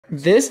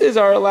This is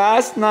our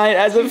last night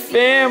as a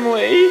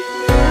family.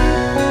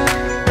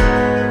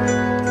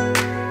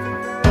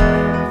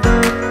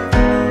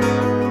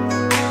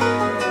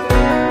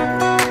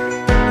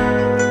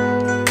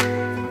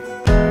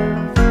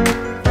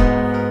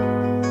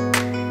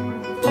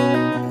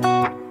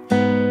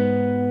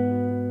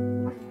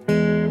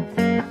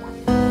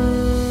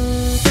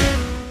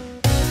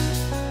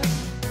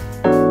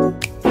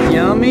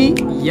 Yummy,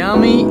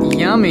 yummy,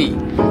 yummy.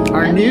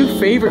 Our new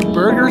favorite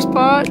burger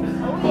spot.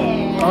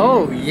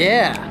 Oh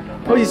yeah.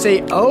 What do you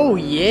say? Oh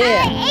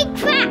yeah. Ice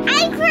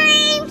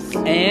creams.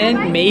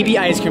 And maybe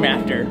ice cream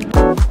after. Pickles?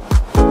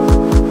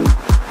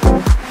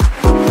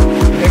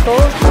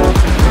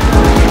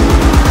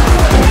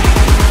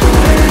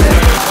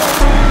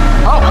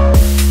 Oh.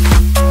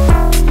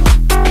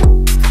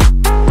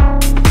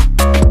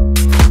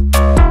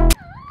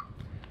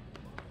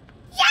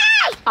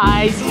 Yes!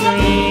 Ice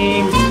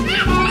cream.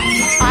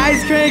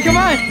 Ice cream, come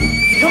on.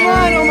 Come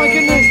on, oh my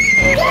goodness.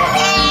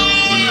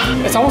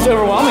 It's almost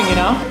overwhelming, you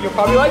know? You'll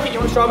probably like it. You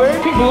want strawberry?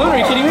 Pink balloon, are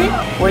you kidding me?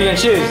 What are you gonna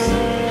choose?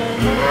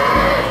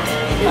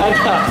 I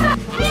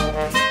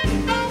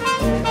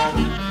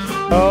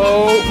know.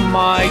 Oh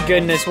my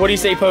goodness. What do you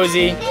say,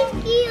 Posey?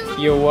 Thank you.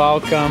 You're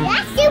welcome.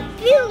 That's your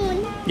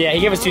spoon. Yeah, he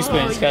gave us 2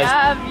 spoons, because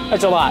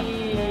that's a lot.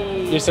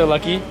 You're so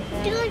lucky.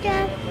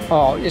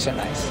 Oh, you're so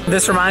nice.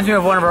 This reminds me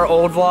of one of our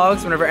old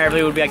vlogs, whenever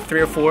Everleigh would be like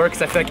 3 or 4,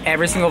 because I feel like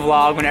every single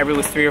vlog when Everleigh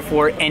was 3 or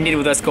 4 ended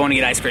with us going to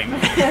get ice cream.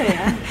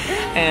 Yeah.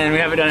 And we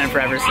haven't done it in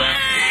forever, so.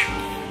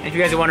 If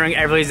you guys are wondering,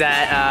 Everleigh's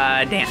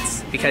at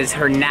dance, because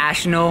her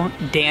national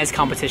dance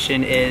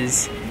competition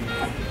is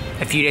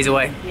a few days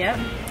away. Yep.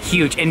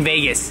 Huge, in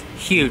Vegas,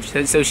 huge.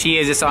 So she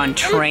is just on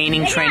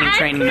training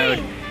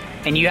mode.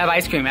 And you have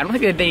ice cream. I don't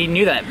think that they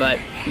knew that,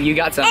 but you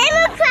got some.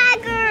 Animal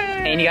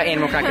crackers. And you got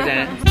animal crackers in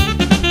it.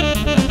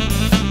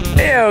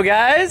 Heyo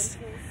guys,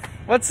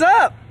 what's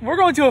up? We're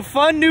going to a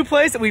fun new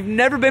place that we've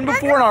never been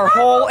before in our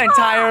whole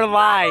entire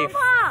life.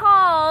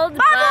 Called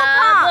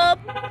Bubble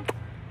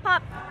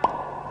Pop.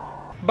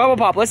 Bubble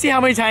Pop. Let's see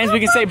how many times we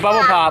can say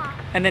Bubble Pop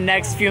in the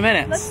next few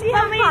minutes. Let's see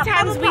how many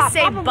times we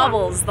say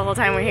bubbles the whole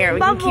time we're here. We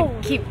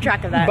can keep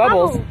track of that.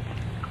 Bubbles.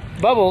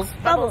 Bubbles.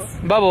 Bubbles.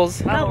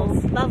 Bubbles.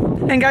 Bubbles.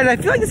 Bubbles. And guys, I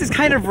feel like this is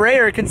kind of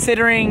rare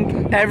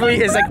considering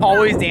Everleigh is like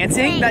always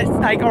dancing. That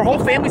like our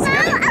whole family's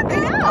together.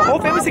 Our whole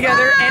family's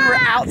together and we're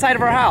outside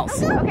of our house.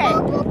 Okay.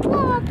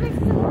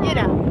 You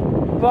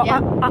know. Well, yeah.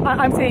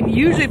 I'm saying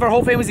usually if our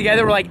whole family's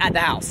together, we're like at the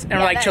house and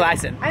we're like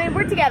chillaxing. I mean,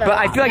 we're together. But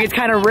I feel like it's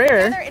kind of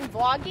rare. Together and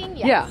vlogging,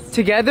 yes. Yeah,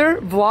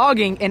 together,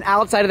 vlogging, and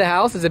outside of the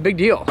house is a big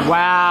deal.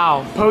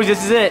 Wow, Pose,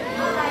 this is it.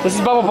 This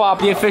is Bubble Pop,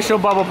 the official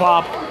Bubble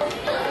Pop.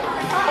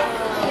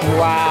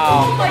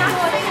 Wow.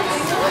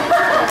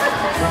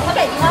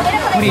 Okay, you want me to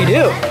put it? What do you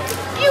do?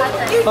 You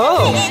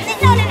Oh.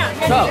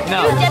 No.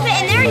 No. You dip it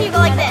in there and you go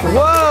like this.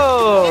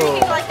 Whoa. And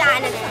you go like that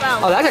and it's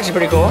foam. Oh, that's actually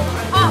pretty cool.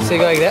 So you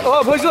go like that.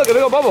 Oh, Pose, look, a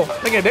big old bubble.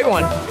 Making a big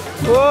one.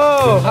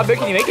 Whoa, how big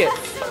can you make it?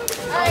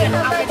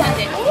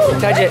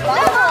 Touch it.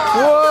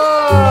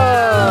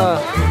 Whoa.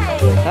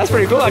 That's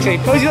pretty cool, actually.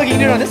 Posey, look, you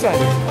can do it on this one.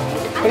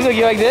 Posey, look,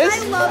 you like this?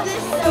 I love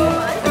this so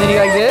much. And then you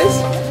like this?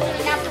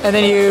 And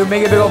then you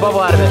make a big old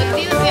bubble out of it.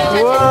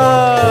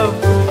 Whoa.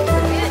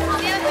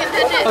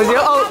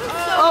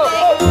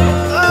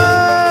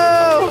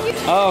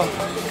 Oh.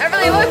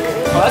 Everleigh, look.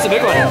 Oh, that's a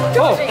big one.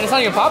 Oh, and it's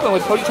not even popping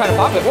with Posey trying to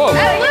pop it. Whoa. Look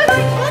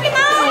at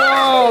that.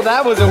 Whoa,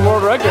 that was a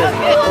world record.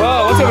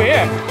 Whoa, what's over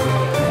here?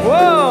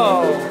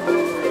 Whoa.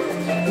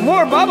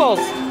 More bubbles.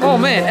 Oh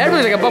man,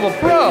 everybody's like a bubble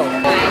pro.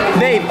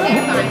 Babe,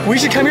 we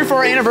should come here for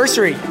our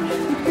anniversary.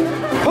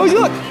 Posey,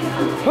 look.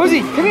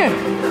 Posey, come here.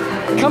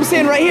 Come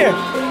stand right here.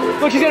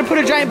 Look, he's gonna put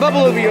a giant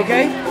bubble over you,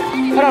 okay?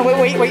 Hold on,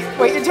 wait,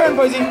 your turn,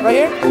 Posey. Right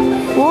here.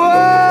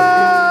 Whoa!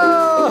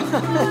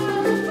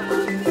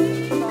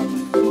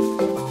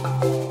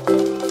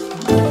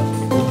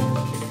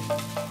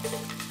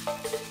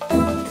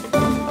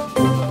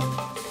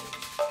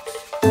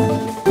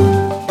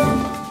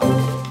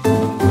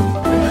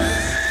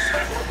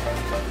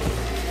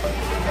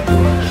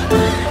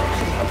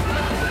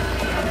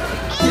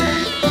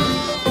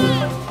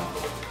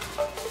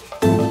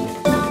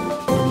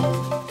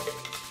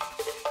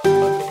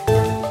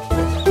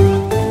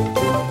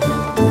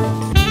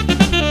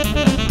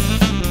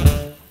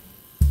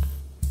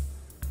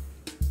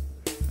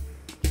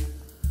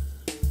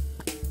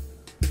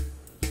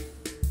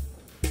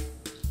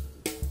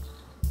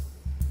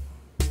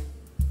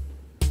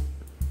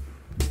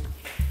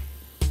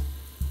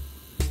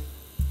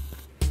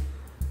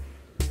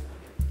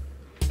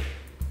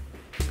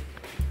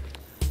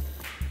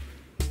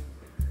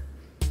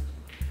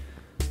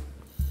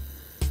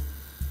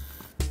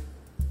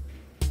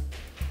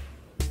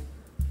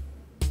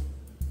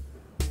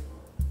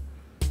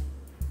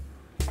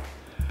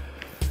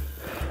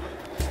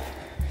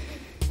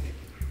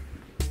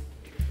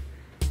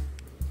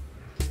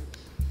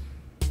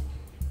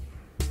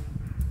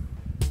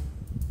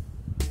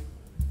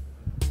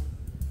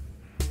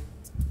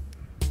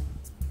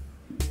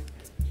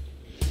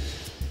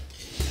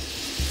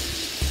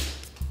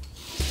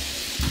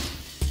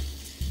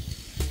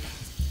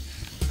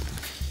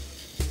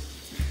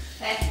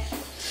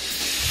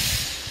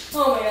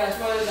 Oh my gosh,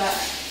 what is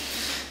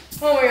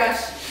that? Oh my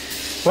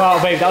gosh.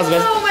 Wow, babe, that was the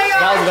best. Oh my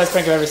That was the gosh. best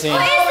prank I've ever seen.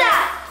 What is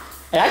that?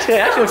 It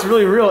actually looks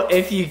really real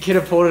if you could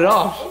have pulled it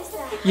off.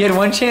 You had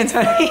one chance,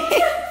 honey.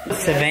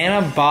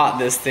 Savannah bought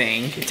this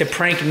thing to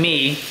prank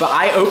me, but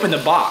I opened the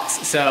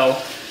box, so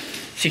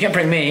she can't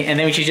prank me. And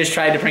then she just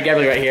tried to prank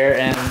Everleigh right here,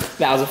 and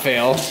that was a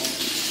fail.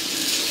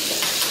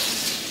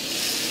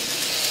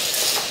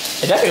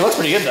 It definitely looks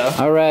pretty good, though.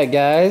 All right,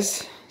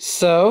 guys.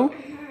 So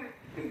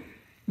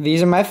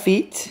these are my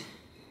feet.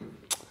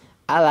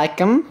 I like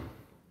them.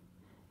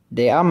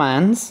 They are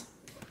mines.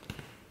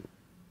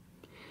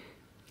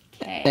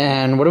 Okay.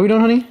 And what are we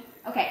doing, honey?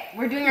 Okay,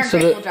 we're doing our So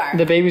grateful jar.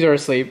 the babies are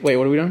asleep. Wait,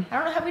 what are we doing? I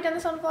don't know, have we done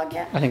this on the vlog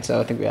yet? I think so.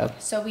 I think we have.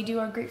 So we do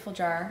our grateful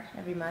jar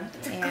every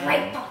month. And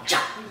Grateful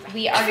jar.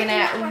 we are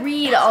gonna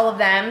read all of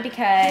them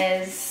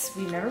because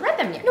we've never read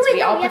them yet. No, So wait, we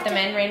no, all we put have them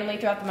to- in randomly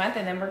throughout the month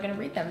and then we're gonna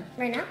read them.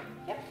 Right now?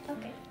 Yep.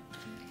 Okay.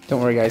 Don't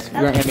worry, guys. We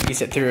aren't gonna make you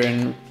sit through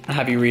and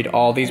have you read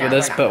all these No, with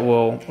us, we're not. but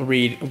we'll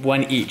read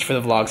one each for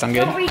the vlog. Sound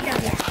good? Don't read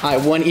them yet. All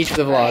right, one each for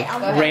the vlog, Alright, I'll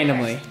go ahead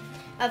randomly.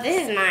 Oh,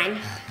 this is mine.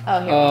 Oh,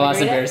 here. Oh, want me that's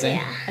to read it? embarrassing.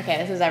 Yeah. Okay,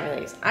 this is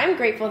Everleigh's. I'm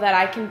grateful that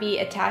I can be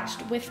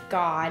attached with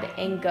God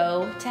and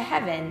go to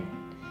heaven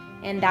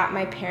and that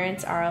my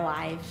parents are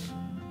alive.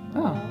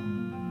 Oh,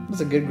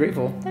 that's a good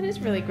grateful. That is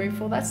really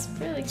grateful. That's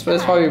really So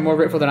that's probably more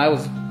grateful than I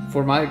was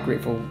for my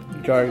grateful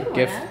jar Good one,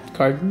 gift huh?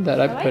 card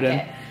that I I put like in.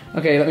 it.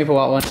 Okay, let me pull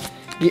out one.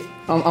 Yeah,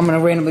 I'm gonna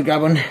randomly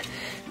grab one.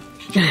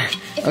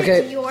 If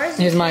Okay, it's yours,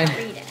 here's you mine. can't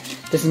read it.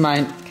 This is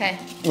mine. Okay.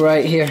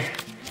 Right here.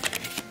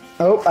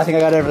 Oh, I think I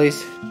got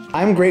Everleigh's.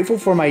 I'm grateful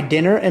for my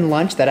dinner and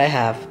lunch that I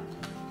have.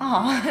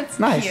 Oh, that's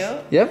Nice. cute.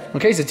 Yep.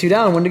 Okay, so 2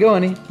 down, 1 to go,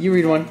 honey. You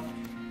read one.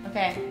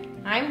 Okay.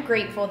 I'm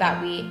grateful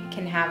that we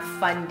can have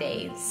fun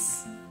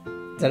days.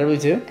 Is that Everleigh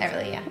too?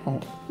 Everleigh, yeah. Oh.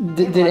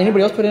 Did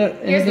anybody else put in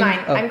anything? Here's mine.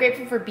 Oh. I'm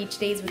grateful for beach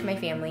days with my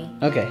family.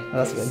 Okay, well,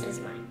 that's This good. is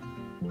mine.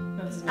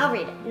 Oh, this is I'll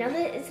read it. No,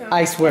 that it's not.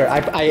 I swear,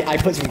 I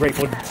put some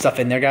grateful stuff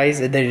in there, guys.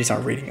 They just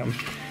aren't reading them.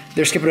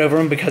 They're skipping over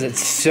them because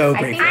it's so I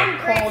think grateful. I'm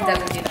Nicole grateful.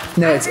 doesn't do that.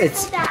 No, I'm it's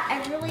grateful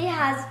that Everleigh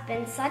has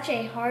been such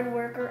a hard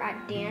worker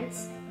at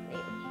dance.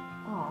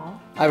 Aw.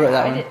 I wrote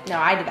that one.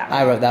 I did that one.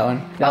 I wrote that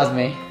one. That was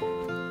me.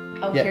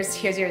 Oh, Yep.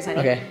 here's yours, honey.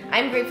 Okay.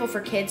 I'm grateful for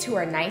kids who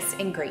are nice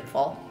and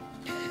grateful.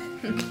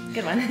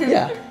 Good one.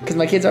 Yeah, because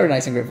my kids are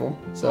nice and grateful.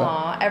 So.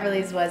 Aw,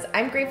 Everleigh's was,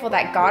 I'm grateful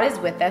that God is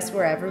with us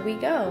wherever we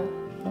go.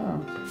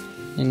 Oh.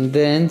 And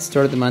then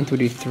start of the month we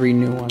do 3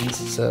 new ones.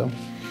 So,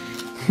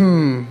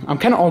 I'm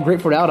kind of all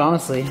grateful out,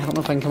 honestly. I don't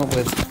know if I can come up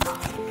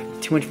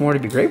with too much more to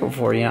be grateful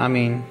for. You know, I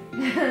mean,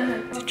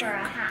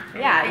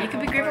 Yeah, you could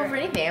be grateful for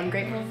anything. I'm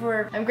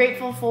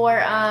grateful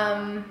for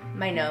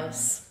my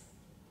nose.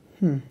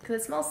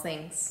 Because it smells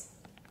things.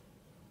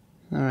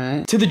 all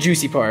right. To the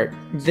juicy part.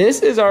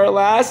 This is our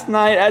last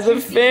night as a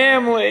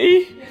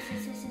family.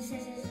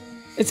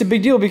 It's a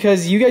big deal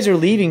because you guys are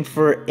leaving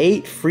for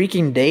 8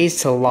 freaking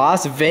days to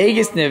Las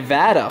Vegas,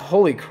 Nevada.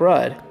 Holy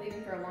crud. I'm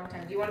leaving for a long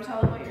time. Do you want to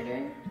tell them what you're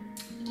doing?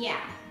 Yeah,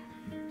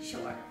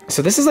 sure.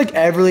 So this is like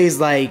Everleigh's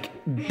like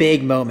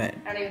big moment.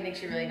 I don't even think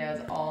she really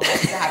knows all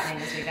that's happening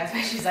this week. That's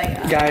why she's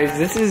like, Guys,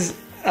 this is,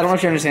 I don't know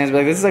if she understands, but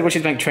like, this is like what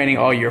she's been training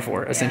all year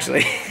for,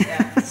 essentially.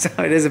 Yeah. So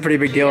it is a pretty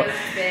big deal. It's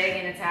big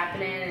and it's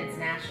happening and it's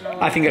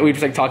national. I think that we've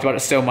just like talked about it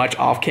so much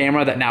off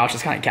camera that now it's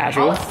just kind of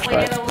casual. I'll explain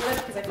it a But little bit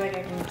because I feel like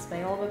I can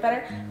explain it a little bit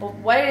better. But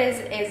what it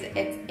is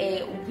it's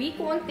a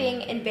week-long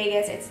thing in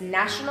Vegas. It's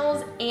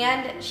nationals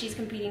and she's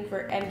competing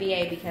for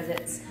NBA because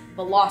it's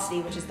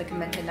Velocity, which is the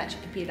convention that she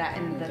competed at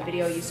in the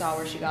video you saw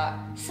where she got.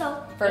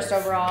 So First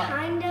it's overall.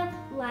 kind of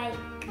like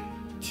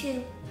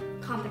 2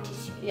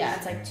 competitions. Yeah,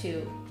 it's like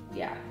 2.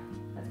 Yeah,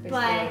 that's basically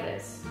But- what it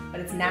is. But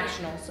it's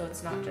national, so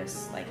it's not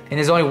just like. and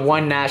there's only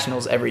 1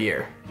 nationals every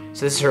year.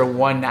 So this is her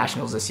 1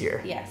 nationals this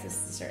year. Yes,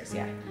 this is hers,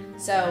 yeah.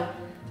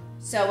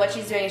 So what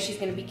she's doing is she's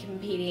going to be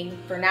competing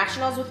for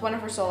nationals with one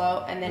of her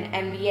solo and then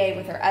NBA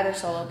with her other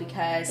solo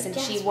because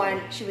since she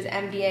was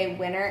NBA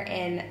winner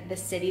in the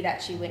city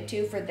that she went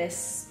to for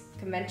this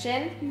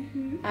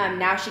convention,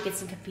 now she gets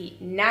to compete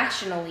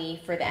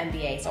nationally for the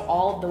NBA. So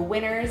all of the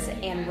winners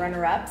and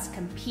runner-ups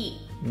compete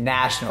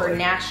Nationally. for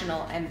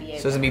national NBA.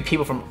 So there's gonna be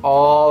people from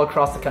all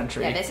across the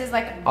country. Yeah, this is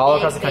like a all big,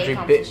 across the country. big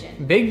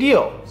competition. Big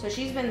deal. So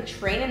she's been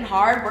training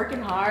hard,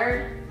 working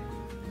hard.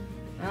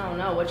 I don't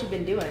know what you've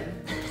been doing.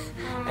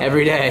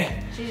 Every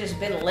day. She's just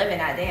been living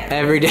that dance.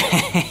 Every day.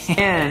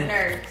 And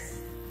Nerves.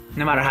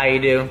 no matter how you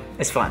do,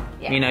 it's fun.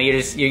 Yeah. You know, you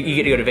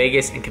get to go to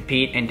Vegas and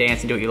compete and dance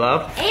and do what you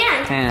love.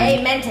 And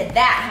Amen to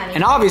that, honey.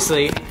 And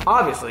obviously,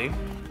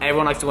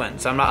 everyone likes to win.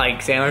 So I'm not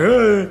like saying like,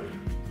 "Hey."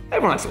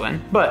 Everyone likes to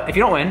win. But if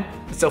you don't win,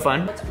 it's still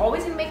fun. What's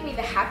always gonna make me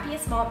the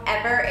happiest mom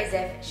ever is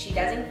if she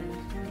doesn't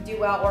do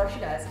well, or if she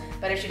does,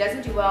 but if she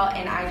doesn't do well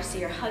and I just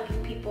see her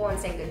hugging people and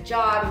saying good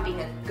job and being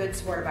a good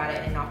sport about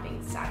it and not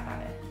being sad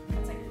about it.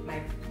 That's like my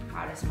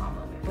proudest mom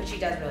moment, which she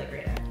does really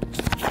great at.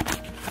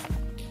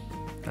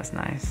 That's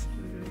nice.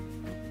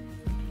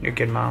 You're a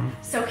good mom.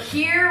 So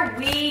here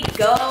we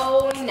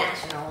go,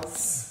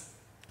 nationals.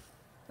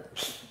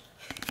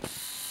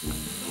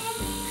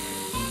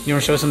 You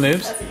wanna show us some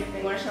moves? That's a good thing.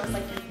 You wanna show us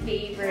like your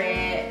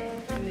favorite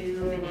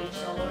move in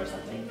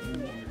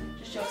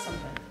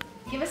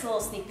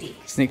little sneak peek.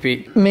 Sneak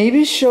peek.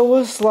 Maybe show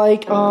us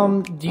like,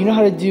 do you know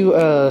how to do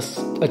a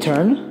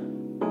turn?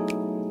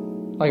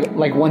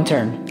 Like one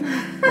turn.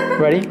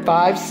 Ready?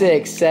 5,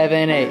 6,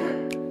 7, 8.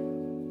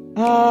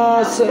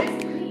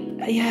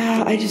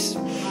 Yeah, I just.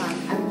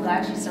 I'm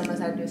glad she still knows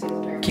how to do a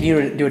single turn. Can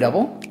you do a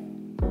double?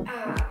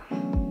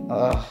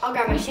 I'll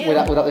grab my shoe.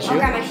 Without the shoe? I'll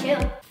grab my shoe.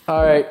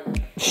 All right,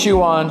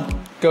 shoe on.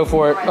 Go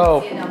for it.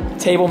 Oh,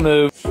 table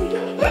move.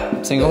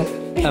 Single,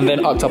 and then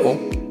octuple.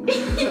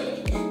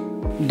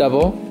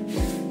 Double.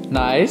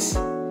 Nice.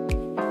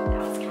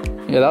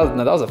 Yeah,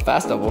 that was a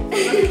fast double. All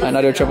right,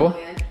 now do a triple.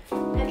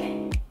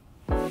 Okay.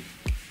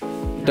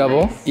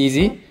 Double,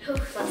 easy.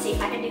 Let's see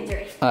if I can do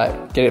 3. All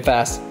right, get it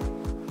fast.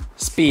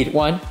 Speed,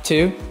 1,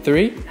 2,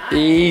 3.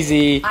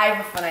 Easy. I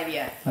have a fun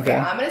idea. Okay.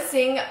 I'm gonna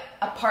sing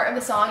a part of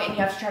the song, and you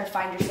have to try to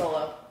find your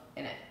solo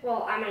in it.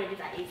 Well, I'm gonna do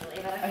that easily.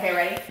 But Okay,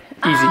 ready? Easy.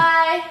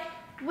 I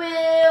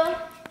will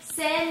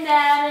send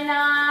out an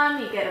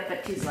army. You gotta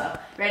put too slow.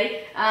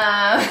 Ready?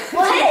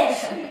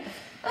 What?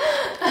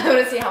 I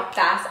wanna see how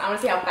fast. I wanna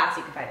see how fast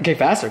you can find it. Okay,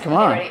 faster. Come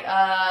on. Ready?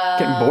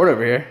 Getting bored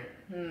over here.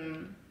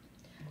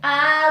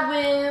 I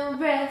will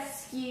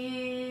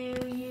rescue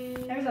you.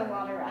 There's a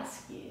lot of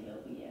rescue.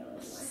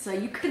 So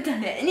you could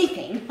have done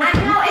anything. I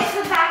know, it's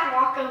the back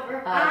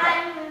walkover.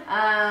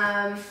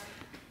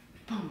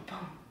 Boom,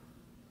 boom,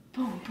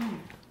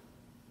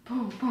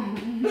 boom, boom,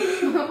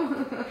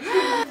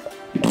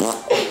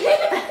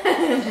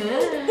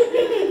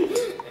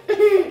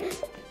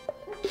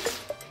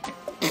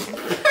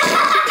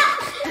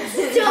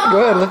 Go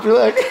ahead, lift your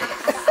leg.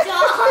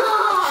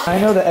 I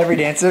know that every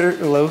dancer,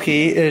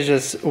 low-key, is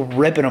just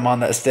ripping them on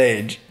that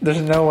stage. There's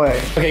no way.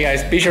 Okay,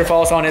 guys, be sure to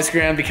follow us on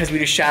Instagram because we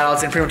do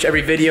shout-outs in pretty much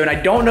every video. And I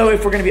don't know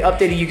if we're going to be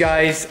updating you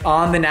guys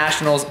on the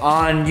Nationals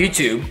on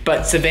YouTube,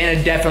 but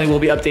Savannah definitely will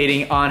be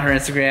updating on her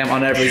Instagram,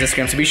 on Everleigh's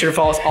Instagram. So be sure to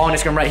follow us all on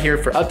Instagram right here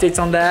for updates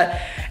on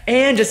that.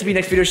 And just to be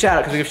next video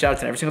shout-out, because we give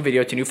shout-outs in every single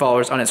video to new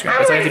followers on Instagram.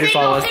 That's all you have to do to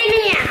follow us.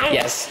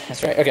 Yes,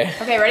 that's right. Okay.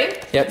 Okay, ready?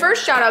 Yep.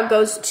 First shout-out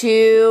goes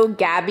to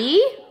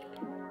Gabby.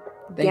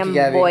 Thank you,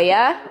 Gabby.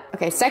 Gamboya.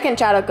 Okay, second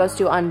shout out goes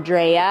to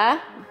Andrea.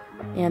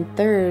 And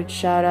third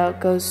shout out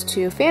goes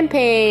to fan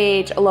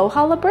page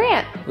Aloha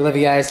LaBrant. We love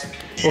you guys.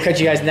 We'll catch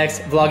you guys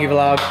next vloggy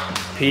vlog.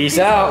 Peace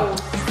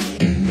out.